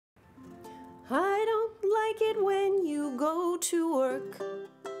go to work.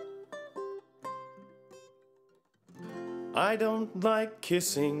 I don't like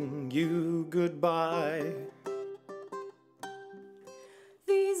kissing you goodbye.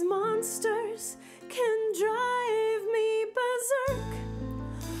 These monsters can drive me berserk.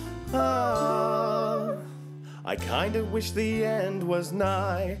 I kinda wish the end was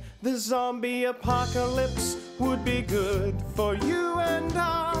nigh. The zombie apocalypse would be good for you and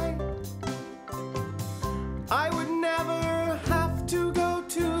I. I would never have to go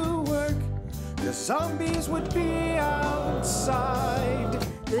to work. The zombies would be outside.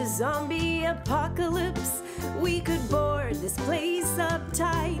 The zombie apocalypse, we could board this place up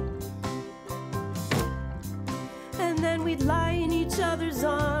tight. And then we'd lie in each other's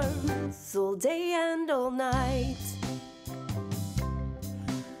arms all day and all night.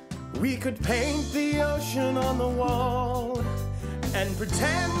 We could paint the ocean on the wall and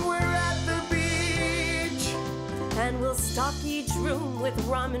pretend we're at the beach. And we'll stock each room with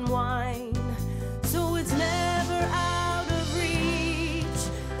rum and wine, so it's never out of reach.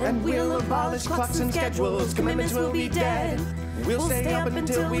 And we'll abolish clocks and schedules, commitments will be dead. We'll stay up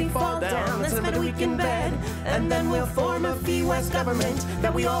until we fall down and spend a week in bed. And then we'll form a Fee West government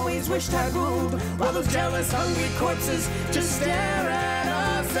that we always wished had ruled, while those jealous, hungry corpses just stare at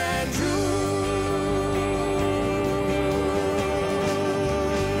us and drool.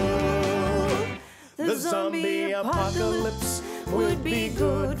 The zombie apocalypse would be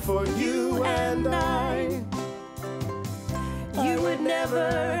good for you and I. You would never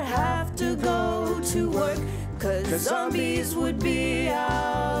have to go to work, 'cause zombies would be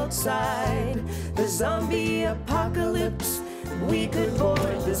outside. The zombie apocalypse, we could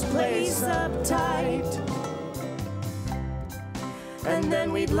board this place up tight. And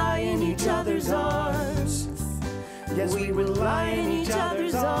then we'd lie in each other's arms. Yes, we would lie in each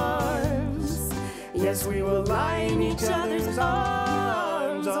other's arms. Yes, we will lie in each other's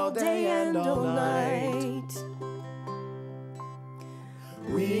arms all day and all night.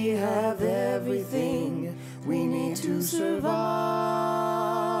 We have everything we need to survive,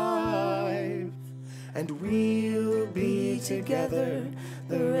 and we'll be together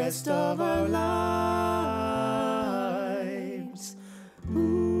the rest of our lives.